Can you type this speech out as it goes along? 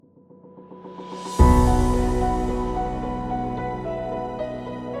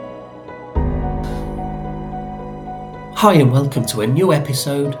Hi, and welcome to a new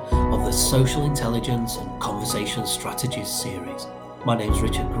episode of the Social Intelligence and Conversation Strategies series. My name's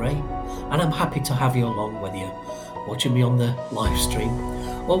Richard Gray, and I'm happy to have you along whether you're watching me on the live stream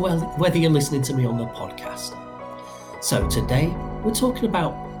or whether you're listening to me on the podcast. So, today we're talking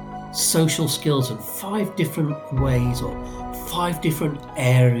about social skills and 5 different ways or 5 different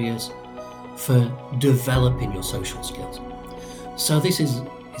areas for developing your social skills. So, this is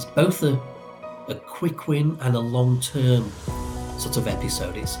both a quick win and a long-term sort of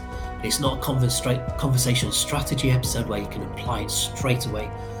episode. It's not a conversation strategy episode where you can apply it straight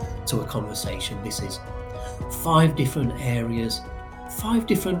away to a conversation. This is 5 different areas, 5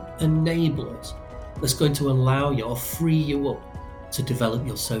 different enablers that's going to allow you or free you up to develop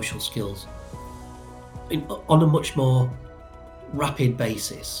your social skills on a much more rapid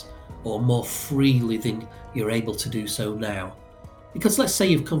basis or more freely than you're able to do so now. Because let's say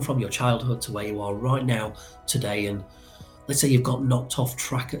you've come from your childhood to where you are right now today, and let's say you've got knocked off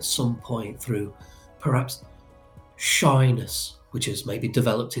track at some point through perhaps shyness, which has maybe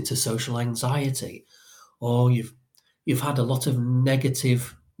developed into social anxiety, or you've had a lot of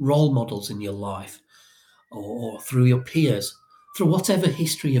negative role models in your life, or through your peers, through whatever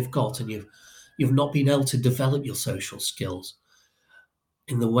history you've got, and you've not been able to develop your social skills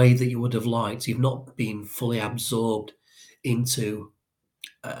in the way that you would have liked. You've not been fully absorbed into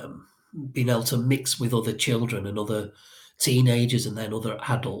being able to mix with other children and other teenagers and then other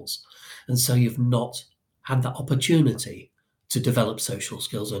adults. And so you've not had that opportunity to develop social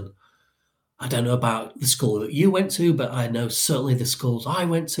skills. And I don't know about the school that you went to, but I know certainly the schools I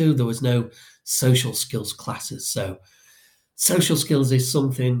went to, there was no social skills classes. So social skills is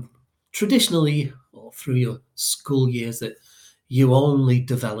something traditionally or through your school years that you only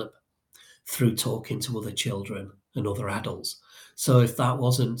develop through talking to other children and other adults. So if that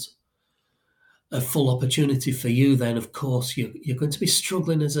wasn't a full opportunity for you, then of course you're going to be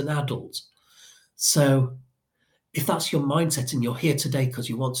struggling as an adult. So if that's your mindset and you're here today because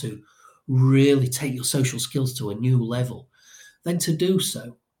you want to really take your social skills to a new level, then to do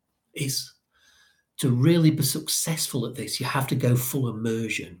so is to really be successful at this, you have to go full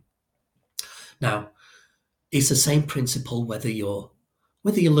immersion. Now, it's the same principle whether you're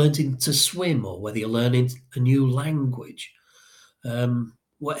learning to swim or whether you're learning a new language,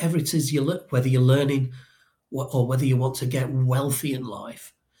 whatever it is whether you're learning or whether you want to get wealthy in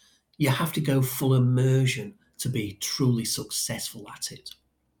life, you have to go full immersion to be truly successful at it.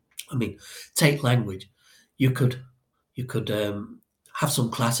 I mean, take language. You could have some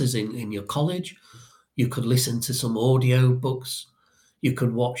classes in your college. You could listen to some audio books. You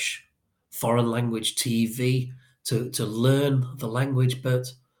could watch foreign language TV to learn the language, but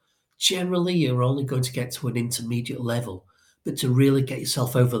generally you're only going to get to an intermediate level. But to really get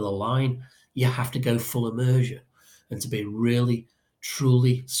yourself over the line, you have to go full immersion. And to be really,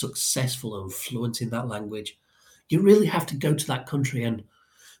 truly successful and fluent in that language, you really have to go to that country and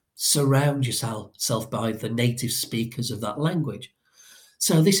surround yourself by the native speakers of that language.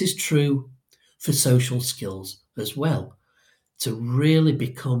 So this is true for social skills as well. To really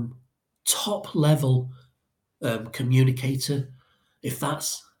become top level communicator, if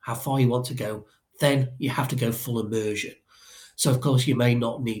that's how far you want to go, then you have to go full immersion. So of course you may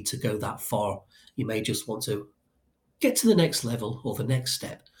not need to go that far. You may just want to get to the next level or the next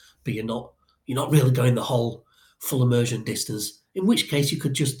step, but you're not really going the whole full immersion distance, in which case you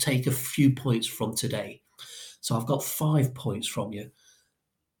could just take a few points from today. So I've got 5 points from you.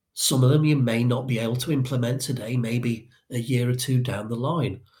 Some of them you may not be able to implement today, maybe a year or two down the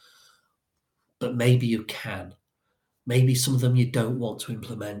line, but maybe you can. Maybe some of them you don't want to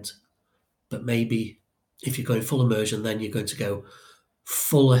implement, but maybe if you're going full immersion, then you're going to go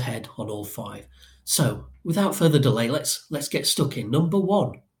full ahead on all 5. So without further delay, let's get stuck in. Number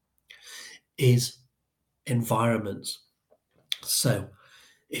 1 is environments. So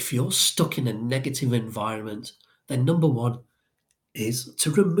if you're stuck in a negative environment, then number 1 is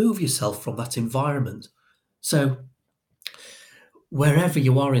to remove yourself from that environment. So wherever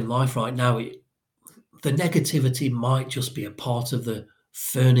you are in life right now, the negativity might just be a part of the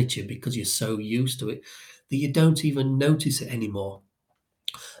furniture because you're so used to it that you don't even notice it anymore.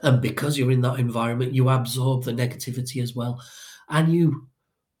 And because you're in that environment, you absorb the negativity as well. And you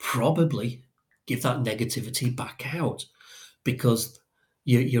probably give that negativity back out because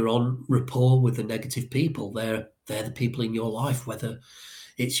you're on rapport with the negative people. They're the people in your life, whether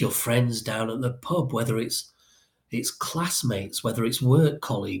it's your friends down at the pub, whether it's classmates, whether it's work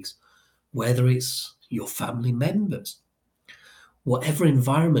colleagues, whether it's your family members. Whatever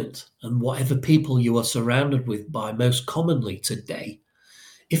environment and whatever people you are surrounded with by most commonly today,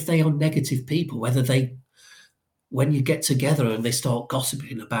 if they are negative people, whether they when you get together and they start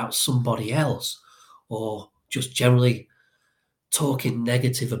gossiping about somebody else, or just generally talking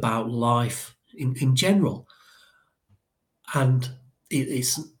negative about life in general, and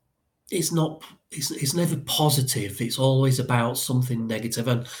it's not it's never positive. It's always about something negative.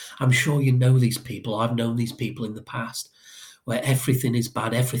 And I'm sure you know these people. I've known these people in the past where everything is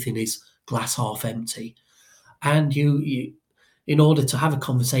bad, everything is glass half empty. And you in order to have a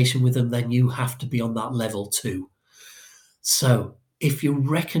conversation with them, then you have to be on that level too. So if you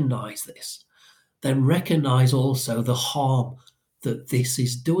recognize this, then recognize also the harm that this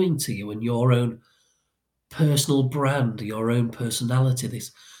is doing to you and your own personal brand, your own personality,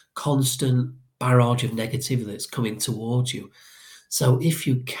 this constant barrage of negativity that's coming towards you. So if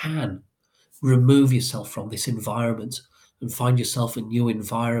you can remove yourself from this environment and find yourself a new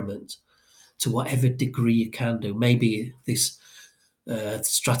environment to whatever degree you can do, maybe this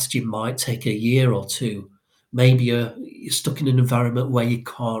strategy might take a year or two. Maybe you're stuck in an environment where you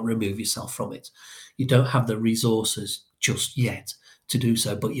can't remove yourself from it. You don't have the resources just yet to do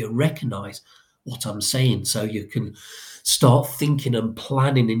so, but you recognize what I'm saying. So you can start thinking and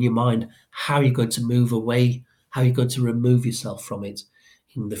planning in your mind how you're going to move away, how you're going to remove yourself from it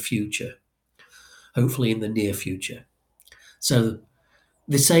in the future, hopefully in the near future. So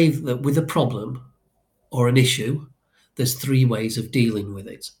they say that with a problem or an issue, there's three ways of dealing with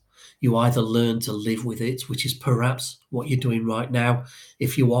it. You either learn to live with it, which is perhaps what you're doing right now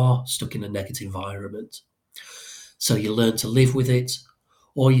if you are stuck in a negative environment. So you learn to live with it,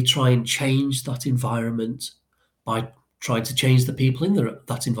 or you try and change that environment by trying to change the people in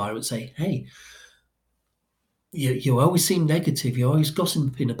that environment. Say, hey, you always seem negative. You're always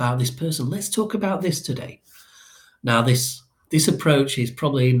gossiping about this person. Let's talk about this today. Now, this approach is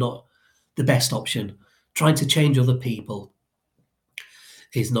probably not the best option. Trying to change other people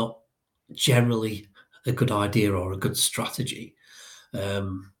is not generally a good idea or a good strategy.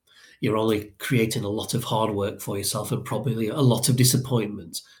 You're only creating a lot of hard work for yourself and probably a lot of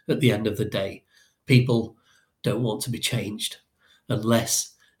disappointment at the end of the day. People don't want to be changed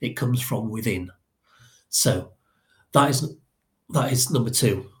unless it comes from within. So that is number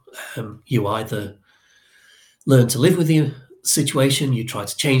two. You either learn to live with the situation, you try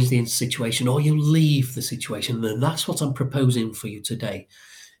to change the situation, or you leave the situation. And that's what I'm proposing for you today.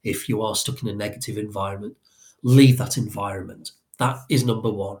 If you are stuck in a negative environment, leave that environment. That is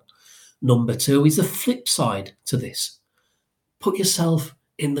number one. Number two is the flip side to this. Put yourself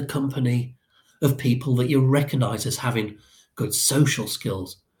in the company of people that you recognize as having good social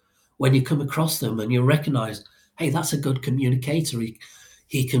skills. When you come across them and you recognize, hey, that's a good communicator.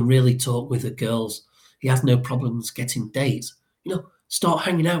 He can really talk with the girls. He has no problems getting dates. Start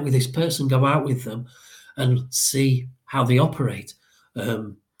hanging out with this person, go out with them and see how they operate.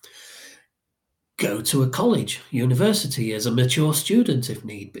 Go to a college, university as a mature student if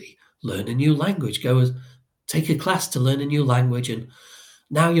need be. Learn a new language. Take a class to learn a new language, and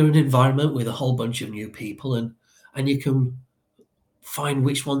now you're in an environment with a whole bunch of new people, and you can find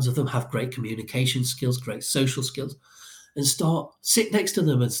which ones of them have great communication skills, great social skills, and sit next to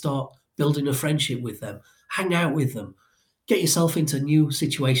them and start building a friendship with them. Hang out with them. Get yourself into new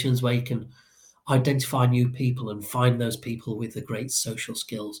situations where you can identify new people and find those people with the great social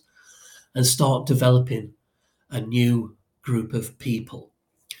skills and start developing a new group of people.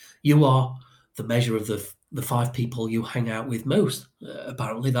 You are the measure of the five people you hang out with most.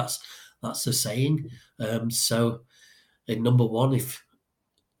 Apparently, that's the saying. So, in number one,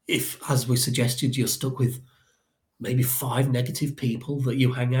 if as we suggested, you're stuck with maybe five negative people that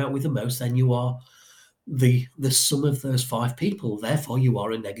you hang out with the most, then you are the sum of those five people. Therefore, you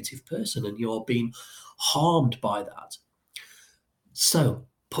are a negative person, and you are being harmed by that. So,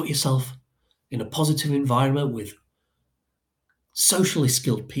 put yourself in a positive environment with socially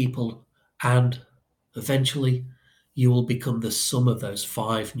skilled people, and eventually you will become the sum of those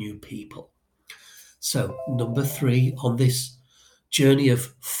five new people. So, number three on this journey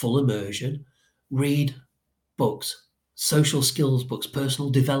of full immersion, read books, social skills books, personal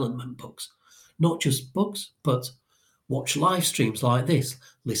development books. Not just books, but watch live streams like this,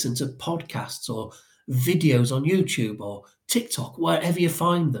 listen to podcasts or videos on YouTube or TikTok, wherever you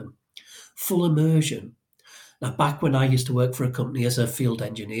find them. Full immersion. Now, back when I used to work for a company as a field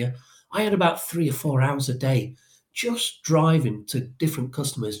engineer, I had about 3 or 4 hours a day just driving to different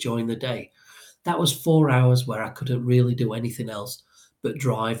customers during the day. That was 4 hours where I couldn't really do anything else but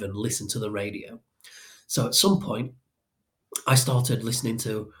drive and listen to the radio. So at some point, I started listening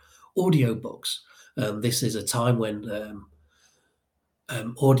to audiobooks. This is a time when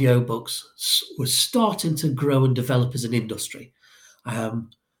audiobooks was starting to grow and develop as an industry.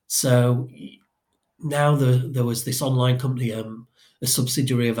 So now there was this online company, a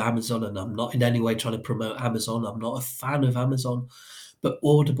subsidiary of Amazon, and I'm not in any way trying to promote Amazon. I'm not a fan of Amazon, but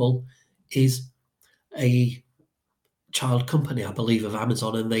Audible is a child company, I believe, of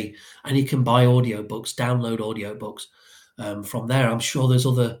Amazon, and you can buy audiobooks, download audiobooks from there. I'm sure there's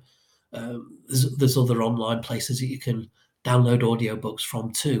there's other online places that you can download audiobooks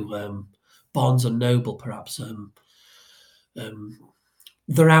from too. Barnes and Noble, perhaps. Um,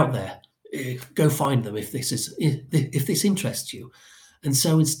 they're out there. Go find them if if this interests you. And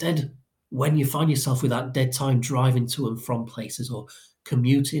so instead, when you find yourself with that dead time driving to and from places or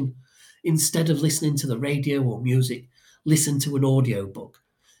commuting, instead of listening to the radio or music, listen to an audiobook.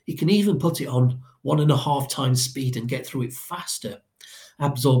 You can even put it on 1.5 times speed and get through it faster,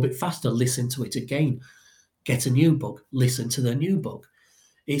 absorb it faster, listen to it again, get a new book, listen to the new book.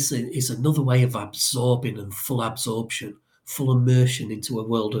 It's another way of absorbing and full absorption, full immersion into a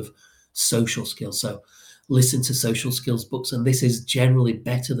world of social skills. So listen to social skills books, and this is generally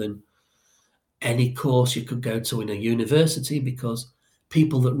better than any course you could go to in a university, because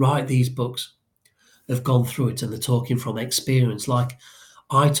people that write these books have gone through it and they're talking from experience. Like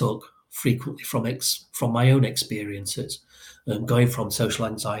I talk frequently from my own experiences, going from social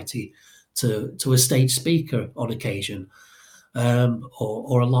anxiety to a stage speaker on occasion,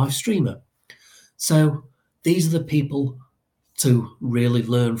 or a live streamer. So these are the people to really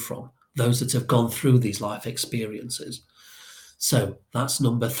learn from, those that have gone through these life experiences. So that's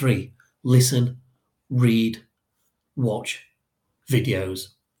number 3. Listen, read, watch videos,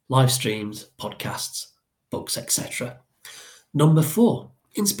 live streams, podcasts, books, etc. Number 4,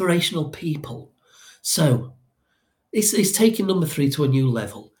 inspirational people. So it's taking number 3 to a new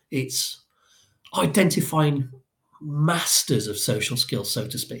level. It's identifying masters of social skills, so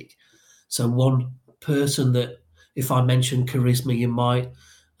to speak. So one person that, if I mention charisma, you might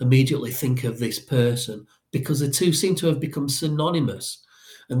immediately think of this person, because the two seem to have become synonymous.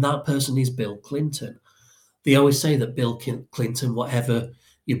 And that person is Bill Clinton. They always say that Bill Clinton, whatever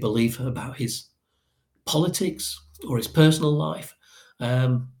you believe about his politics or his personal life,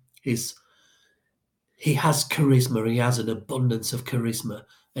 he has charisma. He has an abundance of charisma.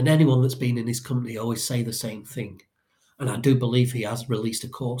 And anyone that's been in his company always say the same thing. And I do believe he has released a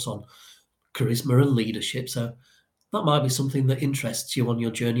course on charisma and leadership. So that might be something that interests you on your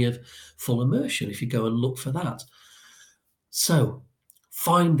journey of full immersion if you go and look for that. So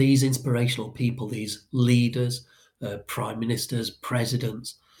find these inspirational people, these leaders, prime ministers,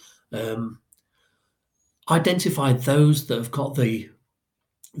 presidents. Identify those that have got the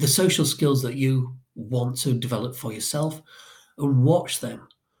social skills that you want to develop for yourself, and watch them,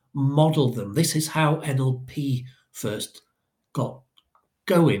 model them. This is how NLP first got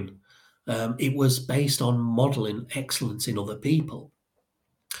going. It was based on modeling excellence in other people.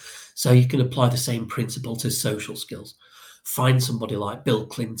 So you can apply the same principle to social skills. Find somebody like Bill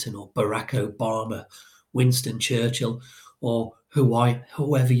Clinton or Barack Obama, Winston Churchill, or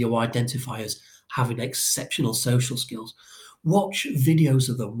whoever you identify as having exceptional social skills. Watch videos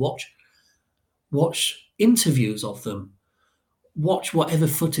of them. Watch interviews of them. Watch whatever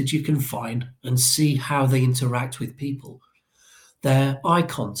footage you can find and see how they interact with people. Their eye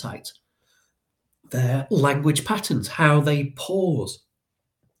contact, their language patterns, how they pause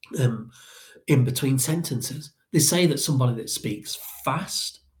in between sentences. They say that somebody that speaks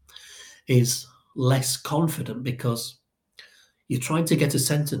fast is less confident because you're trying to get a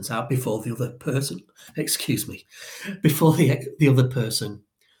sentence out before the other person, before the other person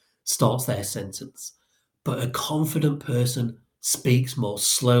starts their sentence. But a confident person speaks more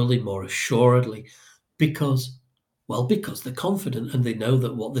slowly, more assuredly, because they're confident and they know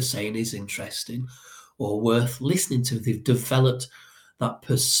that what they're saying is interesting or worth listening to. They've developed that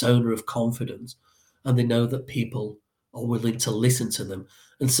persona of confidence, and they know that people are willing to listen to them.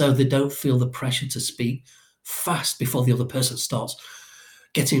 And so they don't feel the pressure to speak fast before the other person starts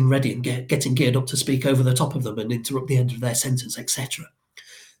getting ready and getting geared up to speak over the top of them and interrupt the end of their sentence, etc.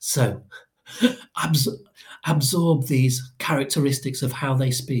 So absorb these characteristics of how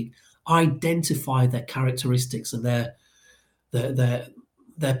they speak, identify their characteristics and their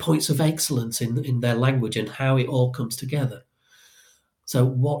points of excellence in their language and how it all comes together. So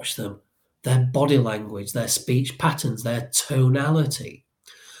watch them, their body language, their speech patterns, their tonality,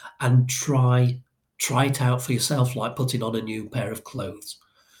 and try it out for yourself, like putting on a new pair of clothes.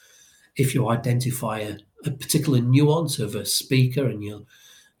 If you identify a particular nuance of a speaker and you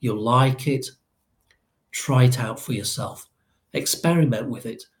like it, try it out for yourself. Experiment with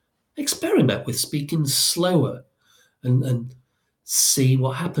it. Experiment with speaking slower and see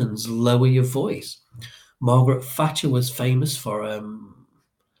what happens. Lower your voice. Margaret Thatcher was famous for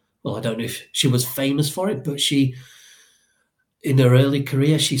well, I don't know if she was famous for it, but she, in her early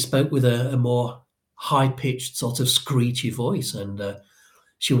career, she spoke with a more high pitched, sort of screechy voice. And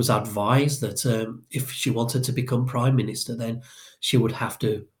she was advised that if she wanted to become prime minister, then she would have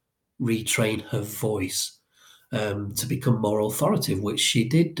to retrain her voice to become more authoritative, which she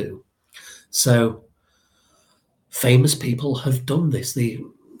did do. So famous people have done this.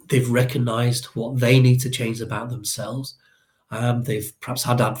 They've recognised what they need to change about themselves. They've perhaps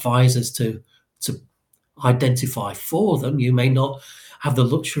had advisors to identify for them. You may not have the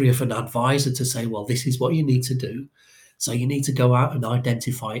luxury of an advisor to say, well, this is what you need to do. So you need to go out and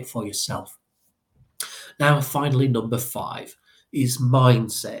identify it for yourself. Now, finally, number 5 is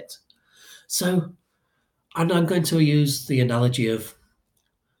mindset. So, and I'm going to use the analogy of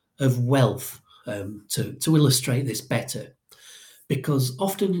wealth to illustrate this better, because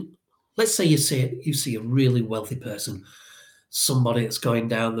often, let's say you see a really wealthy person, somebody that's going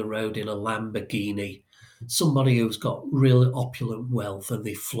down the road in a Lamborghini, somebody who's got really opulent wealth and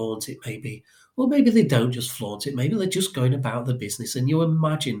they flaunt it maybe. Well, maybe they don't just flaunt it, maybe they're just going about the business and you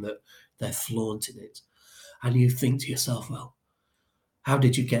imagine that they're flaunting it. And you think to yourself, well, how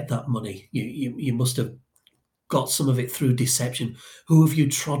did you get that money? You must have got some of it through deception. Who have you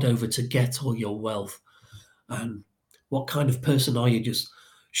trod over to get all your wealth? And what kind of person are you, just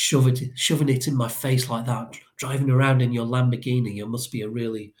shoving it in my face like that, driving around in your Lamborghini? You must be a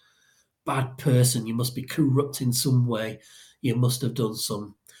really bad person. You must be corrupt in some way. You must have done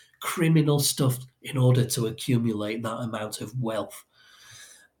some criminal stuff in order to accumulate that amount of wealth.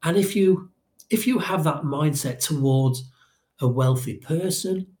 And if you have that mindset towards a wealthy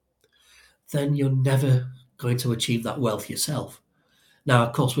person, then you're never going to achieve that wealth yourself. Now,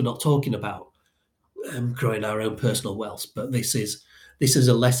 of course, we're not talking about growing our own personal wealth, but this is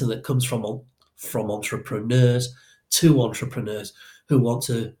a lesson that comes from entrepreneurs to entrepreneurs who want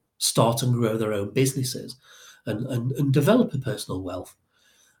to start and grow their own businesses and develop a personal wealth.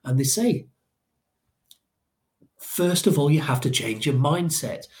 And they say, first of all, you have to change your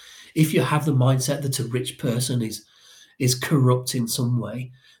mindset. If you have the mindset that a rich person is corrupt in some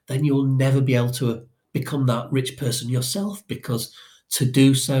way, then you'll never be able to become that rich person yourself, because to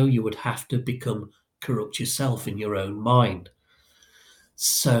do so, you would have to become corrupt yourself in your own mind.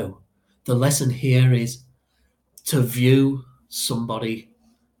 So the lesson here is to view somebody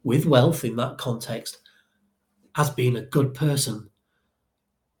with wealth in that context as being a good person.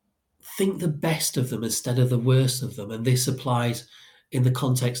 Think the best of them instead of the worst of them. And this applies in the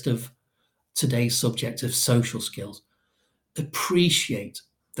context of today's subject of social skills. Appreciate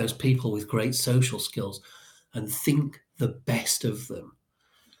those people with great social skills and think the best of them.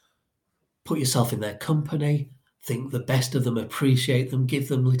 Put yourself in their company, think the best of them, appreciate them, give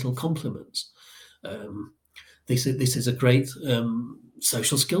them little compliments. This is a great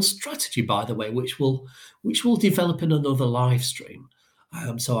social skills strategy, by the way, which will develop in another live stream.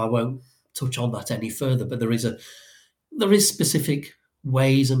 So I won't touch on that any further. But there is specific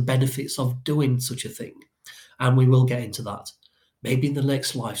ways and benefits of doing such a thing, and we will get into that maybe in the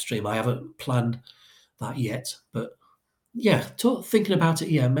next live stream. I haven't planned that yet, but yeah, thinking about it,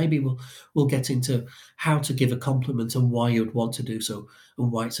 yeah, maybe we'll get into how to give a compliment and why you'd want to do so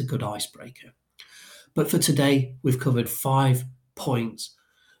and why it's a good icebreaker. But for today, we've covered 5 points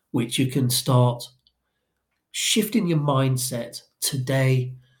which you can start shifting your mindset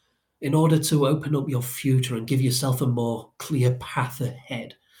today in order to open up your future and give yourself a more clear path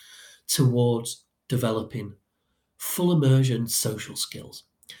ahead towards developing full immersion social skills.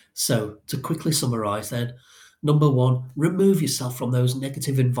 So to quickly summarize then, number 1, remove yourself from those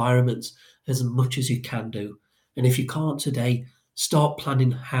negative environments as much as you can do. And if you can't today, start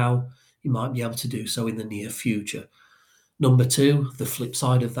planning how you might be able to do so in the near future. Number 2, the flip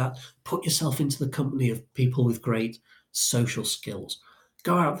side of that, put yourself into the company of people with great social skills.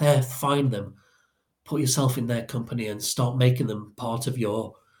 Go out there, find them, put yourself in their company and start making them part of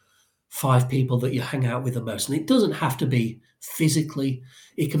your 5 people that you hang out with the most. And it doesn't have to be physically,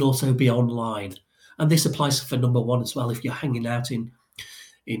 it can also be online. And this applies for number 1 as well. If you're hanging out in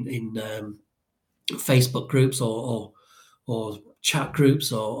Facebook groups or chat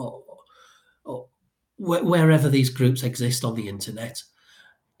groups or wherever these groups exist on the internet,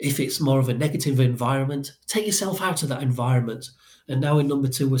 if it's more of a negative environment, take yourself out of that environment. And now in number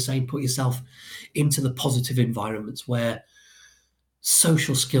 2, we're saying put yourself into the positive environments where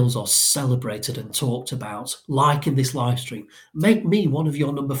social skills are celebrated and talked about, like in this live stream. Make me one of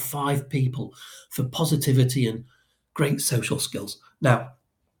your number 5 people for positivity and great social skills. Now,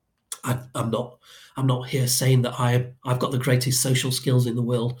 I'm not here saying that I've got the greatest social skills in the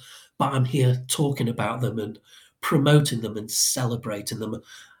world, but I'm here talking about them and promoting them and celebrating them.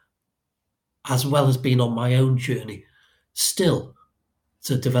 as well as being on my own journey, still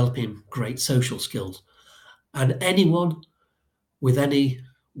to developing great social skills. And anyone with any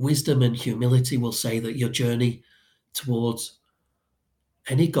wisdom and humility will say that your journey towards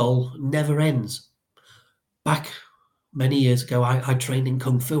any goal never ends. Back many years ago, I trained in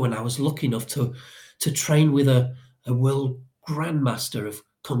Kung Fu, and I was lucky enough to train with a world grandmaster of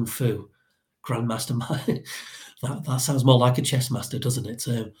Kung Fu. Grandmaster, that sounds more like a chess master, doesn't it?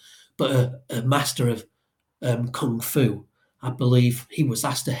 But a master of Kung Fu. I believe he was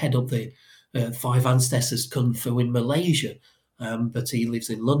asked to head up the Five Ancestors Kung Fu in Malaysia, but he lives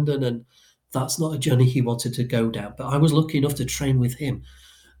in London, and that's not a journey he wanted to go down. But I was lucky enough to train with him,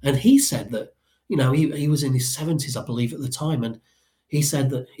 and he said that, he was in his 70s, I believe, at the time, and he said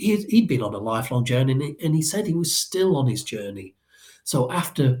that he'd been on a lifelong journey, and he said he was still on his journey. So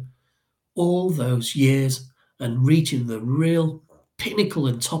after all those years and reaching the real pinnacle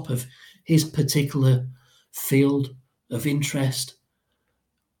and top of his particular field of interest,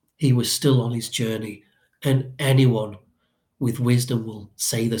 he was still on his journey. And anyone with wisdom will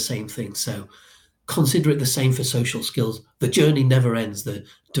say the same thing. So consider it the same for social skills. The journey never ends. The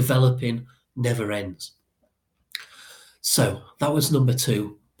developing never ends. So that was number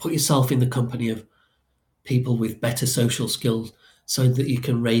 2. Put yourself in the company of people with better social skills so that you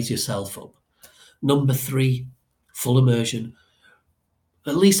can raise yourself up. Number 3, full immersion.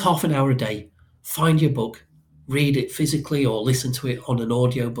 At least half an hour a day. Find your book, read it physically or listen to it on an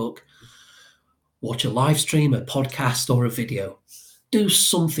audiobook. Watch a live stream, a podcast, or a video. Do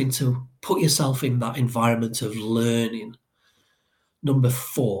something to put yourself in that environment of learning. Number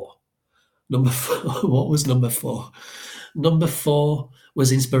 4. What was number 4? Number 4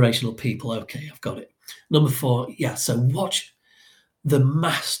 was inspirational people. Okay, I've got it. Number 4, so watch the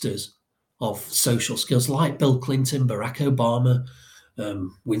masters of social skills like Bill Clinton, Barack Obama,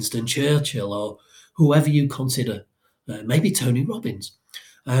 Winston Churchill, or whoever you consider, maybe Tony Robbins.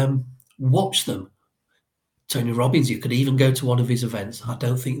 Watch them. Tony Robbins, you could even go to one of his events. I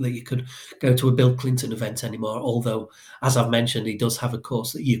don't think that you could go to a Bill Clinton event anymore, although, as I've mentioned, he does have a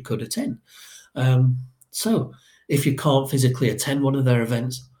course that you could attend. So if you can't physically attend one of their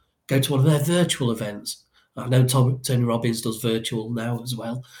events, go to one of their virtual events. I know Tony Robbins does virtual now as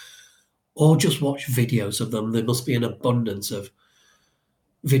well. Or just watch videos of them. There must be an abundance of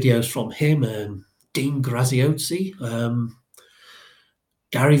videos from him, Dean Graziosi,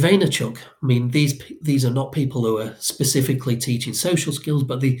 Gary Vaynerchuk. I mean, these are not people who are specifically teaching social skills,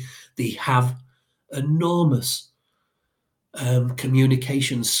 but they have enormous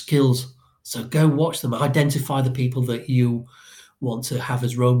communication skills. So go watch them. Identify the people that you want to have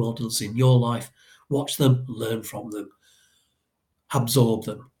as role models in your life. Watch them, learn from them, absorb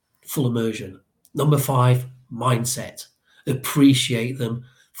them. Full immersion. Number 5, mindset. Appreciate them.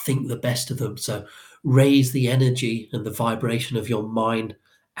 Think the best of them. So raise the energy and the vibration of your mind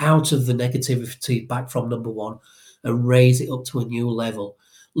out of the negativity back from number 1 and raise it up to a new level.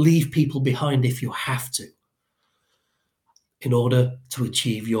 Leave people behind if you have to, in order to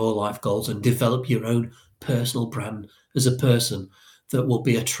achieve your life goals and develop your own personal brand as a person that will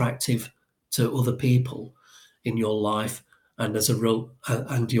be attractive to other people in your life, and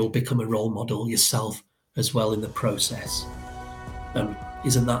and you'll become a role model yourself as well in the process. And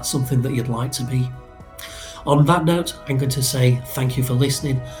isn't that something that you'd like to be? On that note, I'm going to say thank you for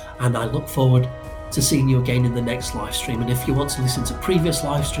listening, and I look forward to seeing you again in the next live stream. And if you want to listen to previous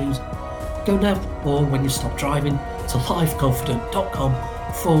live streams, go now, or when you stop driving, to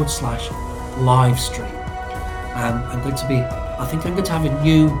lifeconfident.com/live stream. And I think I'm going to have a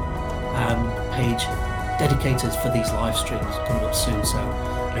new page dedicated for these live streams coming up soon. So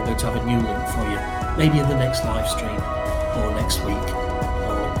I'm going to have a new link for you, maybe in the next live stream or next week.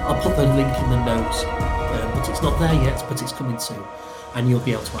 Or I'll put the link in the notes, but it's not there yet, but it's coming soon. And you'll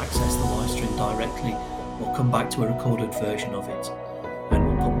be able to access the live stream directly or come back to a recorded version of it. And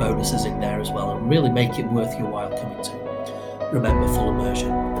we'll put bonuses in there as well and really make it worth your while coming to. Remember, full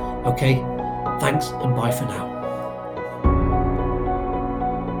immersion. Okay, thanks and bye for now.